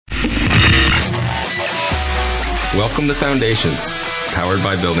Welcome to Foundations, powered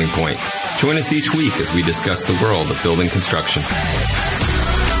by Building Point. Join us each week as we discuss the world of building construction.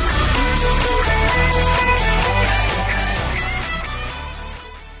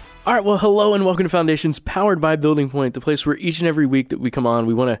 All right, well, hello and welcome to Foundations, powered by Building Point, the place where each and every week that we come on,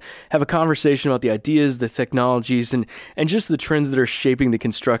 we want to have a conversation about the ideas, the technologies, and just the trends that are shaping the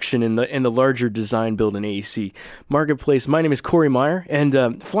construction and the larger design, build, and AEC marketplace. My name is Corey Meyer,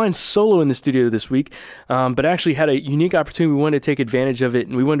 and flying solo in the studio this week, but actually had a unique opportunity. We wanted to take advantage of it,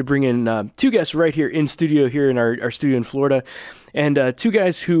 and we wanted to bring in two guests right here in studio, here in our studio in Florida, and two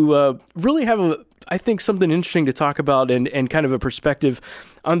guys who really have I think something interesting to talk about and kind of a perspective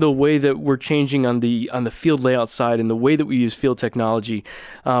on the way that we're changing on the field layout side and the way that we use field technology.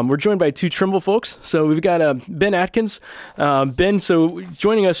 We're joined by two Trimble folks. So we've got Ben Atkins. Ben, so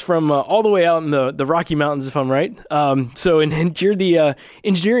joining us from all the way out in the Rocky Mountains, if I'm right. And you're the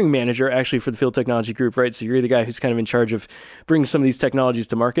engineering manager actually for the field technology group, right? So you're the guy who's kind of in charge of bringing some of these technologies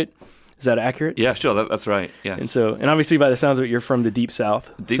to market. Is that accurate? Yeah, sure. That's right. Yeah. And obviously, by the sounds of it, you're from the deep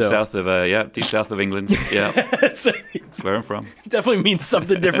south. Deep south of England. Yeah, so, that's where I'm from. Definitely means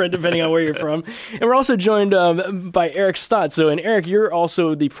something different depending on where you're from. And we're also joined by Aric Stott. So, and Aric, you're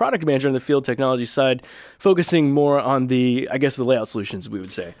also the product manager on the field technology side, focusing more on the layout solutions, we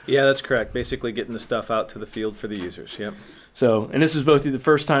would say. Yeah, that's correct. Basically, getting the stuff out to the field for the users. Yep. So, and this was both the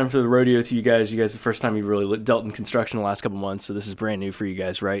first time for the rodeo to you guys. You guys, the first time you really dealt in construction the last couple months. So this is brand new for you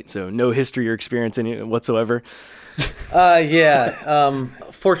guys, right? So no history or experience in it whatsoever.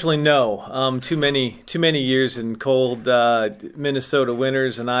 Fortunately, no. Too many years in cold Minnesota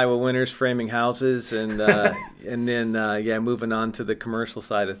winters and Iowa winters, framing houses, and then moving on to the commercial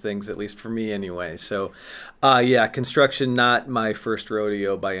side of things. At least for me, anyway. So, construction not my first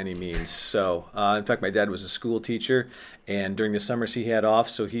rodeo by any means. So, in fact, my dad was a school teacher. And during the summers he had off,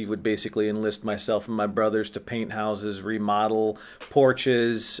 so he would basically enlist myself and my brothers to paint houses, remodel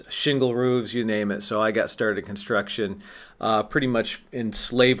porches, shingle roofs, you name it. So I got started in construction pretty much in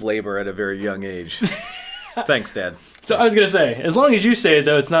slave labor at a very young age. Thanks, Dad. So I was going to say, as long as you say it,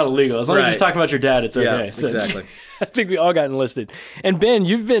 though, it's not illegal. As long as you're talking about your dad, it's okay. Yeah, exactly. I think we all got enlisted. And Ben,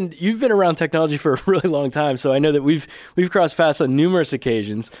 you've been around technology for a really long time, so I know that we've crossed paths on numerous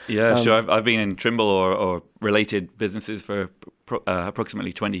occasions. Yeah, sure. I've been in Trimble or related businesses for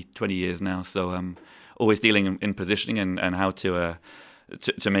approximately 20 years now. So I'm always dealing in positioning and how to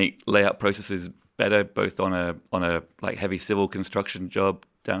make layout processes better, both on a like heavy civil construction job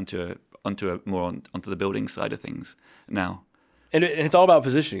down to onto the building side of things now. And it's all about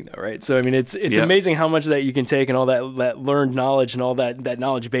positioning, though, right? So, I mean, it's amazing how much that you can take and all that learned knowledge and all that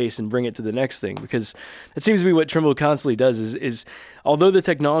knowledge base and bring it to the next thing, because it seems to be what Trimble constantly does is although the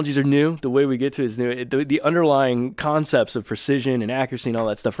technologies are new, the way we get to it is new, the underlying concepts of precision and accuracy and all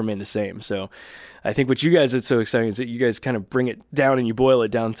that stuff remain the same. So I think what you guys are so exciting is that you guys kind of bring it down and you boil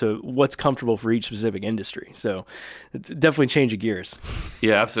it down to what's comfortable for each specific industry. So it's definitely change of gears.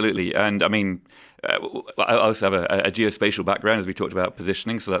 Yeah, absolutely. And I mean, I also have a geospatial background, as we talked about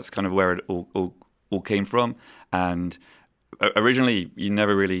positioning, so that's kind of where it all came from. And originally, you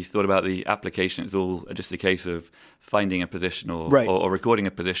never really thought about the application. It's all just a case of finding a position or recording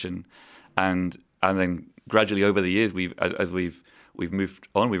a position, and then gradually over the years, as we've moved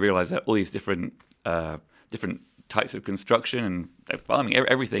on, we realized that all these different types of construction and farming,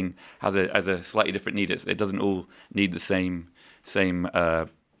 everything has a slightly different need. It doesn't all need the same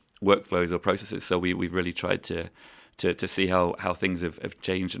workflows or processes. So we've really tried to see how things have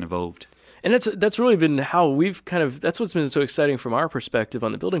changed and evolved. And that's really been how we've that's what's been so exciting from our perspective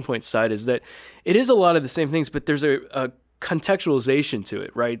on the Building Point side, is that it is a lot of the same things, but there's a contextualization to it,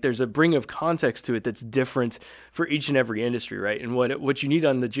 right? There's a bring of context to it that's different for each and every industry, right? And what you need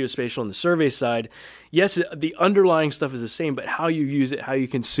on the geospatial and the survey side, yes, the underlying stuff is the same, but how you use it, how you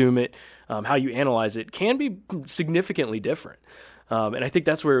consume it, how you analyze it can be significantly different. And I think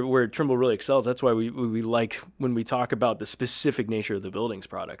that's where Trimble really excels. That's why we like when we talk about the specific nature of the buildings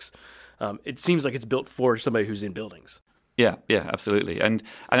products. It seems like it's built for somebody who's in buildings. Yeah, absolutely. And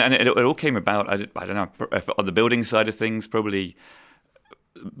it all came about, I don't know, on the building side of things, probably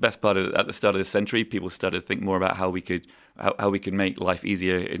best part of at the start of the century, people started to think more about how we could make life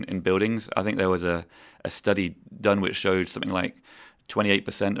easier in buildings. I think there was a study done which showed something like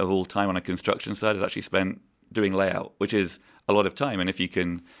 28% of all time on a construction site is actually spent doing layout, which is a lot of time. And if you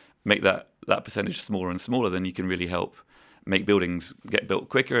can make that percentage smaller and smaller, then you can really help make buildings get built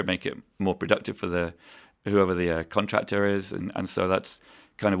quicker and make it more productive for whoever the contractor is. And so that's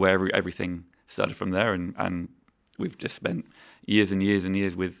kind of where everything started from there. And we've just spent years and years and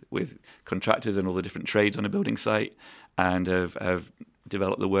years with contractors and all the different trades on a building site, and have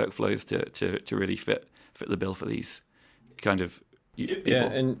developed the workflows to really fit fit the bill for these kind of people. Yeah,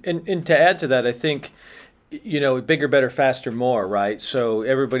 and to add to that, I think, bigger, better, faster, more, right? So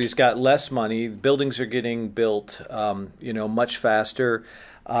everybody's got less money. Buildings are getting built, much faster,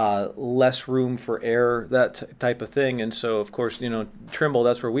 less room for error, that type of thing. And so, of course, Trimble,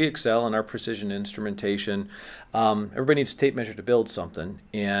 that's where we excel in our precision instrumentation. Everybody needs a tape measure to build something,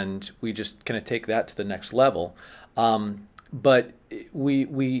 and we just kind of take that to the next level. But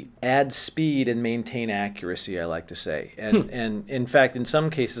we add speed and maintain accuracy, I like to say. And in fact, in some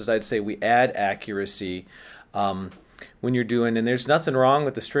cases, I'd say we add accuracy when you're doing, and there's nothing wrong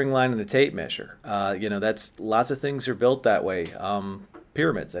with the string line and the tape measure. That's lots of things are built that way.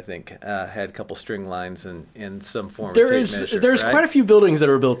 Pyramids, I think, had a couple string lines and some form of tape measure. There's right? quite a few buildings that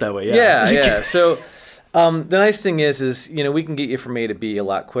are built that way. Yeah. So the nice thing is we can get you from A to B a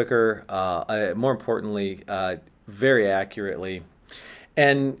lot quicker. More importantly, very accurately.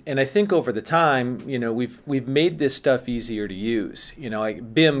 And I think over the time, we've made this stuff easier to use.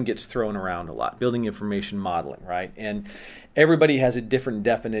 Like BIM gets thrown around a lot, building information modeling, right? And everybody has a different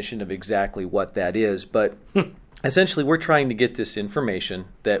definition of exactly what that is. But essentially, we're trying to get this information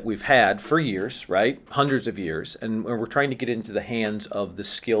that we've had for years, right? Hundreds of years, and we're trying to get into the hands of the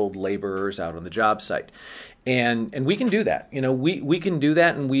skilled laborers out on the job site. And we can do that. We can do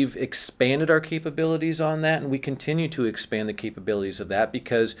that, and we've expanded our capabilities on that, and we continue to expand the capabilities of that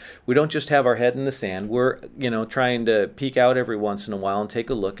because we don't just have our head in the sand. We're, trying to peek out every once in a while and take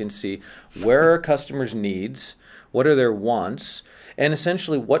a look and see where are our customers' needs, what are their wants, and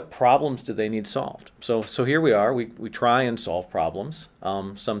essentially what problems do they need solved. So here we are. We try and solve problems,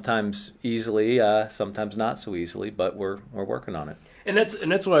 sometimes easily, sometimes not so easily, but we're working on it. And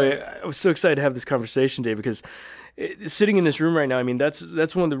that's why I was so excited to have this conversation, Dave, because sitting in this room right now, I mean, that's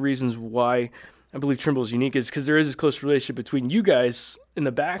one of the reasons why I believe Trimble is unique, is because there is this close relationship between you guys in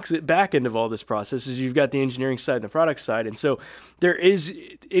the back end of all this process. Is you've got the engineering side and the product side, and so there is,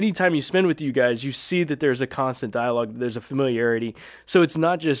 any time you spend with you guys, you see that there's a constant dialogue, there's a familiarity. So it's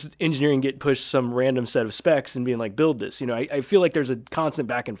not just engineering get pushed some random set of specs and being like, build this. I feel like there's a constant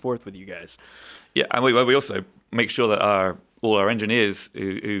back and forth with you guys. Yeah, and we also make sure that all our engineers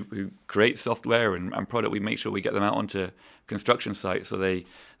who create software and product, we make sure we get them out onto construction sites so they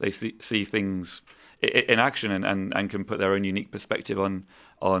see things in action and can put their own unique perspective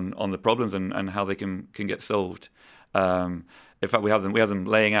on the problems and how they can get solved. In fact, we have them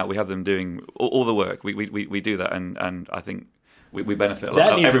laying out, we have them doing all the work. We do that, and I think we benefit a lot.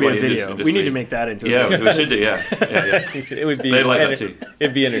 That needs Everybody to be a in this video. industry. We need to make that into a Yeah, video. we should do. Yeah. It would be. They like that too.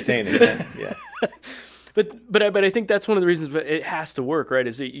 It'd be entertaining. Yeah. But I think that's one of the reasons it has to work, right?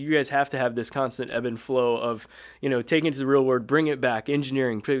 Is that you guys have to have this constant ebb and flow of, taking it to the real world, bring it back,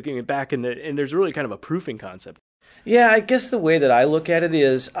 engineering, bringing it back, and there's really kind of a proofing concept. Yeah, I guess the way that I look at it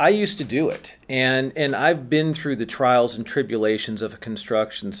is I used to do it, and I've been through the trials and tribulations of a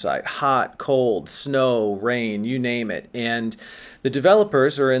construction site, hot, cold, snow, rain, you name it, and the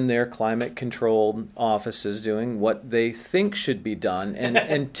developers are in their climate-controlled offices doing what they think should be done,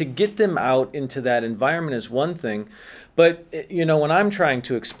 and to get them out into that environment is one thing. But, when I'm trying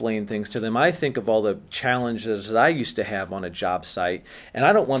to explain things to them, I think of all the challenges that I used to have on a job site, and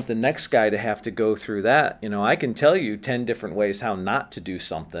I don't want the next guy to have to go through that. I can tell you 10 different ways how not to do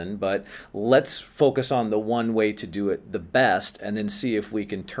something, but let's focus on the one way to do it the best and then see if we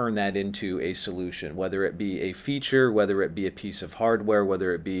can turn that into a solution, whether it be a feature, whether it be a piece of hardware,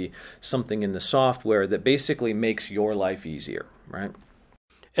 whether it be something in the software that basically makes your life easier, right?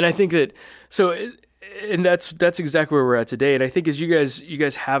 And I think that, and that's exactly where we're at today. And I think as you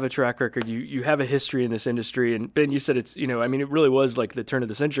guys have a track record, you have a history in this industry. And Ben, you said it's, it really was like the turn of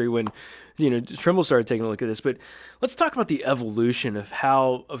the century when, Trimble started taking a look at this. But let's talk about the evolution of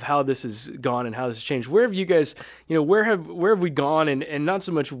how this has gone and how this has changed. Where have you guys, where have we gone, and not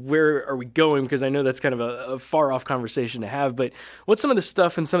so much where are we going, because I know that's kind of a far off conversation to have. But what's some of the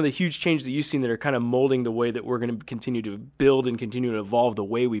stuff and some of the huge changes that you've seen that are kind of molding the way that we're going to continue to build and continue to evolve the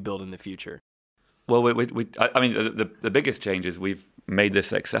way we build in the future? Well, the biggest change is we've made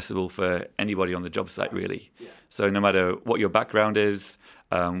this accessible for anybody on the job site, really. Yeah. So no matter what your background is,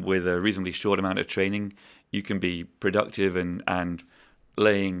 with a reasonably short amount of training, you can be productive and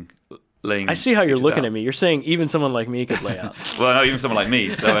laying. I see how you're looking at me. You're saying even someone like me could lay out. Well, not even someone like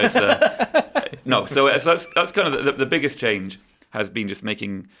me. So it's no. So that's kind of the biggest change has been just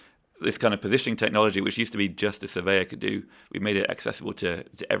making this kind of positioning technology, which used to be just a surveyor could do. We made it accessible to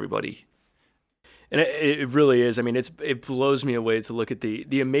everybody. And it really is. I mean, it blows me away to look at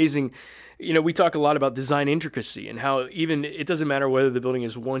the amazing, we talk a lot about design intricacy and how even it doesn't matter whether the building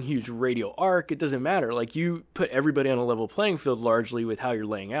is one huge radial arc. It doesn't matter. Like, you put everybody on a level playing field largely with how you're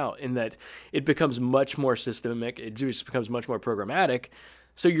laying out, in that it becomes much more systemic. It just becomes much more programmatic.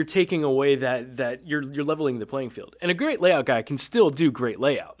 So you're taking away that you're leveling the playing field. And a great layout guy can still do great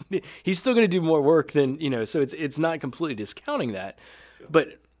layout. He's still going to do more work than, so it's not completely discounting that.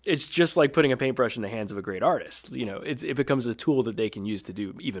 But it's just like putting a paintbrush in the hands of a great artist. It becomes a tool that they can use to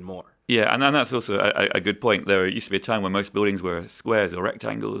do even more. Yeah, and that's also a good point. There used to be a time when most buildings were squares or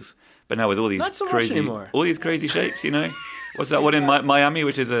rectangles, but now with all these not so much anymore. All these crazy shapes, What's that one in Miami,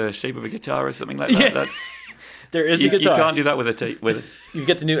 which is a shape of a guitar or something like that? Yeah. There is a guitar. You can't do that with a tape. You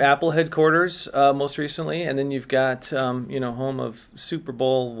get the new Apple headquarters most recently, and then you've got home of Super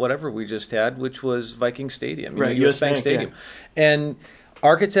Bowl whatever we just had, which was Viking Stadium, right? US Bank Stadium, and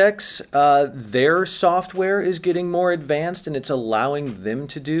architects, their software is getting more advanced, and it's allowing them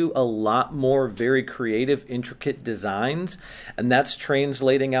to do a lot more very creative, intricate designs, and that's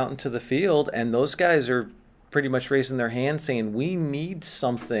translating out into the field, and those guys are pretty much raising their hand saying, we need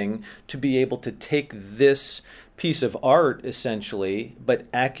something to be able to take this piece of art, essentially, but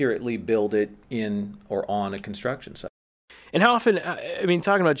accurately build it in or on a construction site. And how often,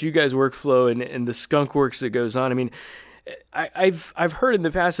 talking about you guys' workflow and the skunk works that goes on, I've heard in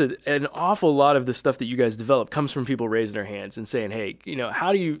the past that an awful lot of the stuff that you guys develop comes from people raising their hands and saying, hey,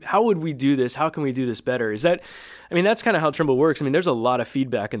 how would we do this? How can we do this better? That's kind of how Trimble works. There's a lot of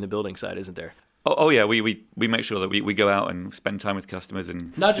feedback in the building side, isn't there? Oh yeah, we make sure that we go out and spend time with customers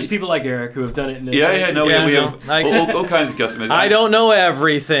and not just people like Aric who have done it. We have all kinds of customers. I don't know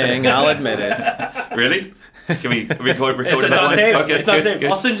everything, I'll admit it. Really? Can we record it's that on tape. Okay, it's on tape.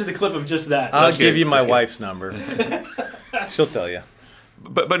 I'll send you the clip of just that. I'll give you my wife's number. She'll tell you.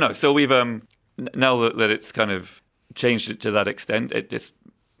 But no. So we've now that it's kind of changed it to that extent, it just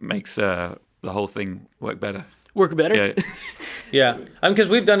makes the whole thing work better. Work better? Yeah. Yeah, because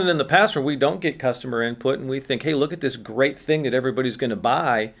we've done it in the past where we don't get customer input and we think, hey, look at this great thing that everybody's going to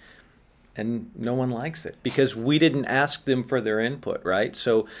buy, and no one likes it because we didn't ask them for their input, right?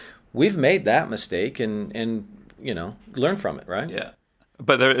 So we've made that mistake and learn from it, right? Yeah,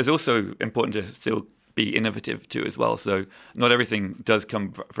 but there is also important to still be innovative too as well. So not everything does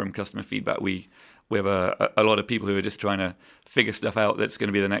come from customer feedback. We have a lot of people who are just trying to figure stuff out that's going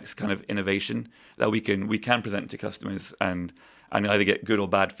to be the next kind of innovation that we can present to customers and either get good or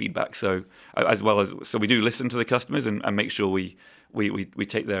bad feedback. So we do listen to the customers and make sure we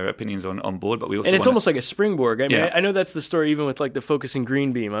take their opinions on board, but we also and it's almost like a springboard. Yeah. I know that's the story even with like the focusing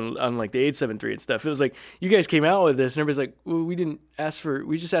green beam on like the 873 and stuff. It was like you guys came out with this and everybody's like, well,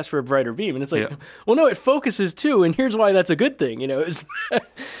 we just asked for a brighter beam, and it's like, well, no, it focuses too, and here's why that's a good thing.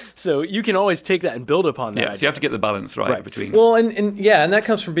 So you can always take that and build upon that. Yeah, so you have to get the balance right between. Well, and that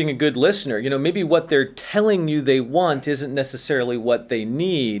comes from being a good listener. Maybe what they're telling you they want isn't necessarily what they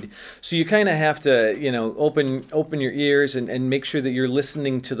need. So you kind of have to, open your ears and make sure that you're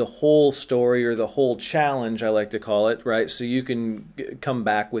listening to the whole story or the whole challenge, I like to call it, right? So you can come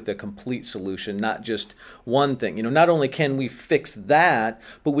back with a complete solution, not just one thing. Not only can we fix that,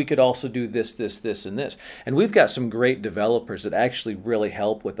 but we could also do this, and this. And we've got some great developers that actually really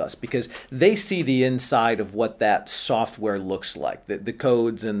help with us because they see the inside of what that software looks like, the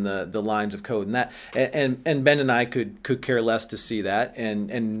codes and the lines of code and that. And Ben and I could care less to see that. And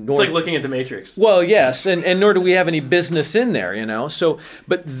it's like looking at the Matrix. Well, yes, and nor do we have any business in there, So,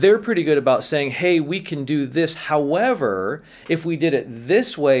 but they're pretty good about saying, hey, we can do this. However, if we did it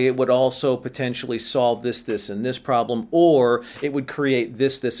this way, it would also potentially solve this, and this problem, or it would create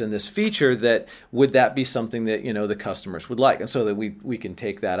this, and this feature would that be something that, the customers would like? And so that we can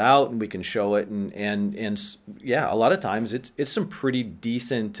take that out and we can show it. And a lot of times it's some pretty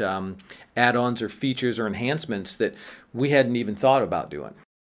decent add-ons or features or enhancements that we hadn't even thought about doing.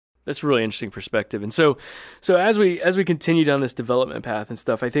 That's a really interesting perspective. And so as we continue down this development path and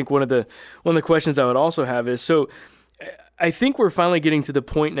stuff, I think one of the questions I would also have is, so I think we're finally getting to the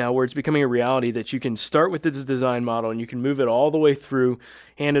point now where it's becoming a reality that you can start with this design model and you can move it all the way through,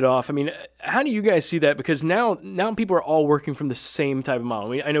 hand it off. How do you guys see that? Because now people are all working from the same type of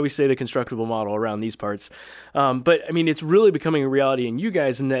model. I know we say the constructible model around these parts, but it's really becoming a reality in you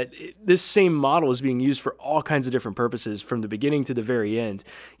guys in that this same model is being used for all kinds of different purposes from the beginning to the very end,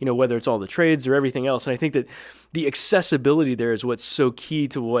 whether it's all the trades or everything else. And I think that the accessibility there is what's so key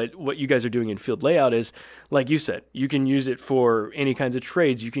to what you guys are doing in field layout is, like you said, you can use it for any kinds of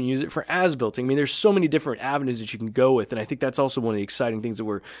trades. You can use it for as-builting. There's so many different avenues that you can go with, and I think that's also one of the exciting things that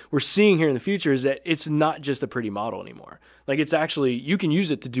we're seeing here in the future is that it's not just a pretty model anymore. Like it's actually, you can use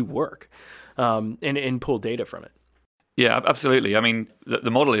it to do work. and pull data from it. Yeah, absolutely. I mean,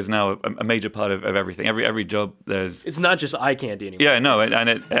 the model is now a major part of everything. Every job, it's not just eye candy anymore. Yeah, no, and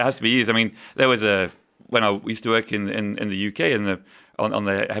it has to be used. I mean, there was when I used to work in the UK and on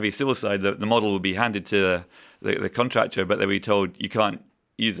the heavy civil side, the model would be handed to the contractor, but they would be told you can't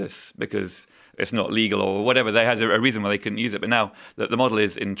use this because it's not legal or whatever. They had a reason why they couldn't use it. But now the model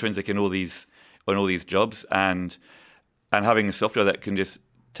is intrinsic in all these jobs, and having a software that can just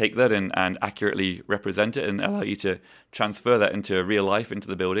take that and accurately represent it and allow you to transfer that into real life, into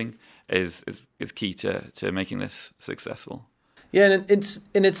the building, is key to making this successful. Yeah, and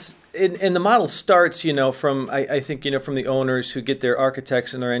the model starts, from I think from the owners who get their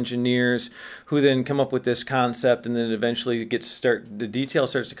architects and their engineers who then come up with this concept, and then eventually the detail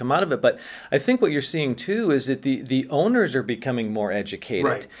starts to come out of it. But I think what you're seeing too is that the owners are becoming more educated,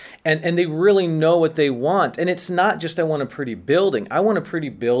 right, and they really know what they want. And it's not just I want a pretty building. I want a pretty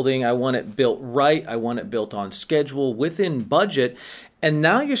building. I want it built right. I want it built on schedule, within budget. And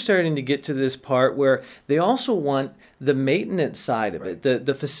now you're starting to get to this part where they also want the maintenance side of it,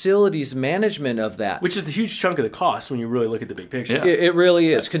 the facilities management of that. Which is the huge chunk of the cost when you really look at the big picture. Yeah. It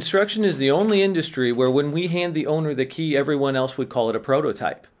really is. Construction is the only industry where when we hand the owner the key, everyone else would call it a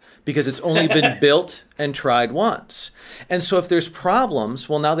prototype, because it's only been built and tried once. And so if there's problems,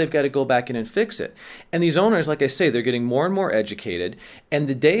 well, now they've got to go back in and fix it. And these owners, like I say, they're getting more and more educated, and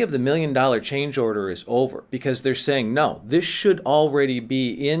the day of the $1 million change order is over, because they're saying, no, this should already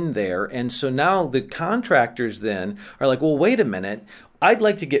be in there. And so now the contractors then are like, well, wait a minute, I'd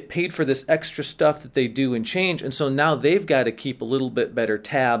like to get paid for this extra stuff that they do in change. And so now they've got to keep a little bit better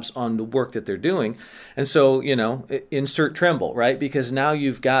tabs on the work that they're doing. And so, insert Trimble, right? Because now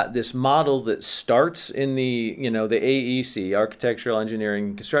you've got this model that starts in the AEC, Architectural Engineering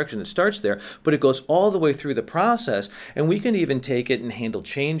and Construction, it starts there, but it goes all the way through the process. And we can even take it and handle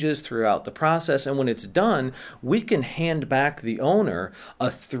changes throughout the process. And when it's done, we can hand back the owner a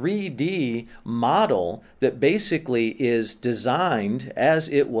 3D model that basically is designed as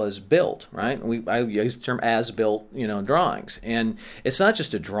it was built, right? I use the term as-built, drawings. And it's not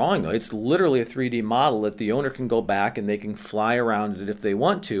just a drawing, though. It's literally a 3D model that the owner can go back and they can fly around it if they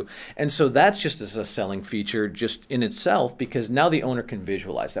want to. And so that's just a selling feature just in itself, because now the owner can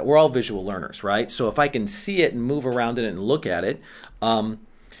visualize that. We're all visual learners, right? So if I can see it and move around it and look at it,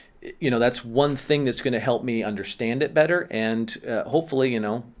 that's one thing that's going to help me understand it better and hopefully,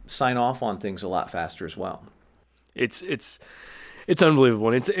 sign off on things a lot faster as well. It's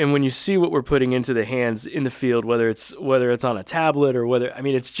unbelievable, and when you see what we're putting into the hands in the field, whether it's on a tablet or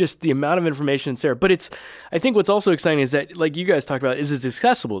it's just the amount of information that's there. But I think what's also exciting is that, like you guys talked about, is it's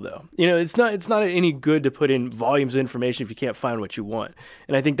accessible though. It's not any good to put in volumes of information if you can't find what you want.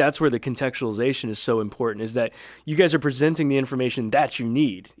 And I think that's where the contextualization is so important, is that you guys are presenting the information that you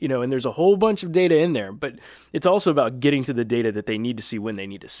need. And there's a whole bunch of data in there, but it's also about getting to the data that they need to see when they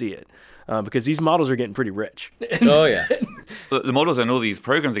need to see it. Because these models are getting pretty rich. Oh yeah, the models and all these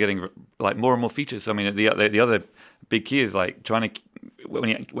programs are getting like more and more features. I mean, the other big key is like trying to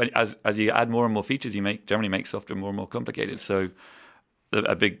as you add more and more features, you generally make software more and more complicated. So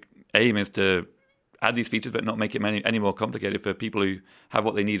a big aim is to add these features, but not make it any more complicated for people who have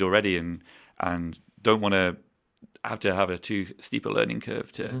what they need already and don't want to have a too steep a learning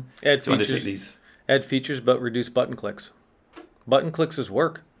curve to undertake these. Add features, but reduce button clicks. Button clicks is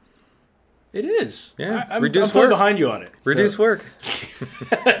work. It is. Yeah. I'm totally behind you on it. Reduce work.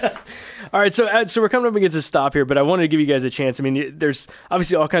 All right, so we're coming up against a stop here, but I wanted to give you guys a chance. I mean, there's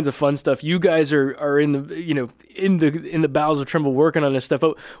obviously all kinds of fun stuff. You guys are in the bowels of Trimble working on this stuff.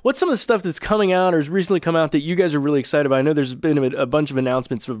 But what's some of the stuff that's coming out or has recently come out that you guys are really excited about? I know there's been a bunch of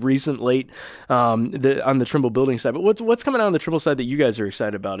announcements of recent late on the Trimble building side. But what's coming out on the Trimble side that you guys are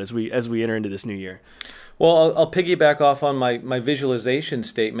excited about as we enter into this new year? Well, I'll piggyback off on my visualization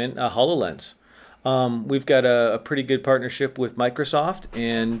statement, HoloLens. We've got a pretty good partnership with Microsoft,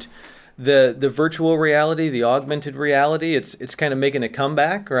 and the virtual reality, the augmented reality, it's kind of making a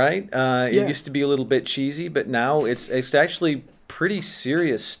comeback, right? It used to be a little bit cheesy, but now it's actually pretty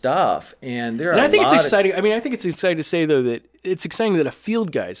serious stuff. And I think it's exciting. I think it's exciting to say, though, that it's exciting that a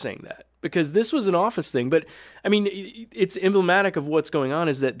field guy is saying that. Because this was an office thing, but I mean, it's emblematic of what's going on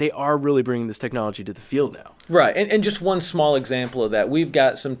is that they are really bringing this technology to the field now. Right, and just one small example of that, we've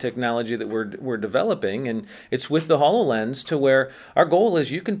got some technology that we're developing, and it's with the HoloLens, to where our goal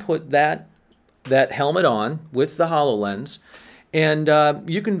is you can put that helmet on with the HoloLens, And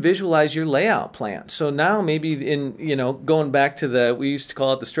you can visualize your layout plan. So now maybe going back to we used to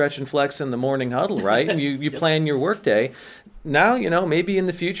call it the stretch and flex in the morning huddle, right? And you plan your workday. Now, maybe in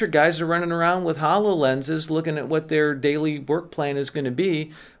the future, guys are running around with HoloLenses looking at what their daily work plan is going to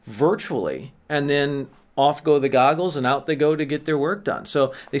be virtually. And then off go the goggles and out they go to get their work done.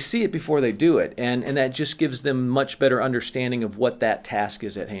 So they see it before they do it. And that just gives them much better understanding of what that task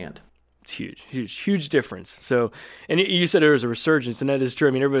is at hand. It's huge difference. So, and you said there was a resurgence, and that is true.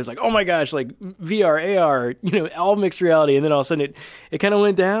 I mean, everybody's like, oh my gosh, like VR, AR, all mixed reality. And then all of a sudden it kind of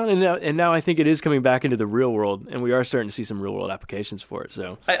went down. And now I think it is coming back into the real world, and we are starting to see some real world applications for it.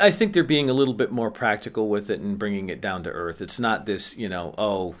 So I think they're being a little bit more practical with it and bringing it down to earth. It's not this,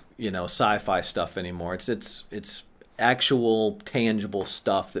 sci-fi stuff anymore. It's actual tangible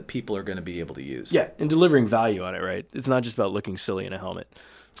stuff that people are going to be able to use. Yeah. And delivering value on it, right? It's not just about looking silly in a helmet.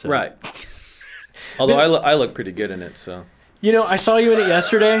 So. Right. Although I look pretty good in it, so. I saw you in it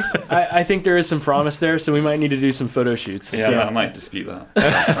yesterday. I think there is some promise there, so we might need to do some photo shoots. Yeah, so. I might dispute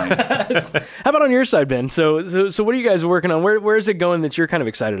that. How about on your side, Ben? So what are you guys working on? Where is it going that you're kind of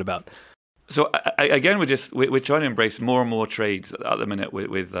excited about? So again, we're trying to embrace more and more trades at the minute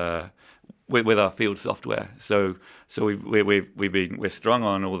with our field software. So we're strong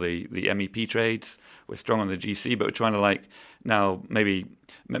on all the MEP trades. We're strong on the GC, but we're trying to now maybe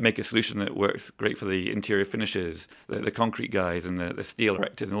make a solution that works great for the interior finishers, the concrete guys, and the steel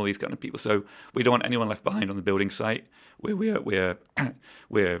erectors, and all these kind of people. So we don't want anyone left behind on the building site. We're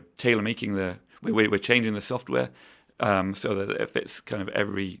tailor making we're changing the software so that it fits kind of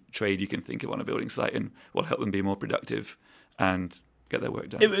every trade you can think of on a building site, and will help them be more productive and get their work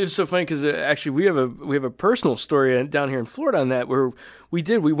done. It was so funny because actually we have a personal story down here in Florida on that, where we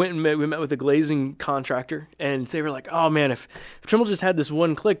went and met with a glazing contractor, and they were like, oh man, if Trimble just had this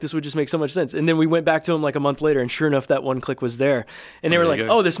one click, this would just make so much sense. And then we went back to them like a month later, and sure enough, that one click was there. And they were like,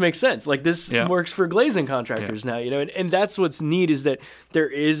 oh, this makes sense. Like this works for glazing contractors now, and that's what's neat, is that there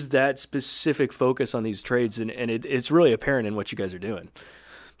is that specific focus on these trades, and it's really apparent in what you guys are doing.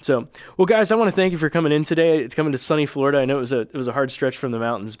 So, well, guys, I want to thank you for coming in today. It's coming to sunny Florida. I know it was a hard stretch from the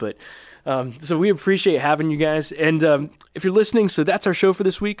mountains, but so we appreciate having you guys. And if you're listening, so that's our show for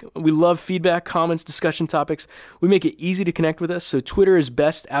this week. We love feedback, comments, discussion topics. We make it easy to connect with us. So Twitter is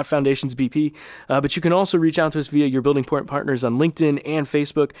best @FoundationsBP, but you can also reach out to us via your Building Point partners on LinkedIn and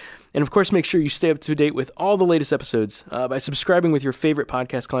Facebook. And of course, make sure you stay up to date with all the latest episodes by subscribing with your favorite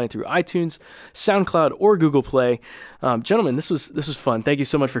podcast client through iTunes, SoundCloud, or Google Play. Gentlemen, this was fun. Thank you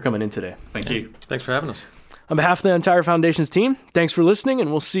so much for coming in today. Thank you. Thanks for having us. On behalf of the entire Foundations team, thanks for listening,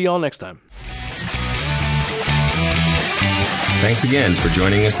 and we'll see you all next time. Thanks again for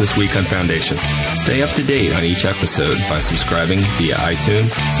joining us this week on Foundations. Stay up to date on each episode by subscribing via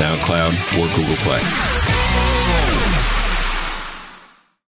iTunes, SoundCloud, or Google Play.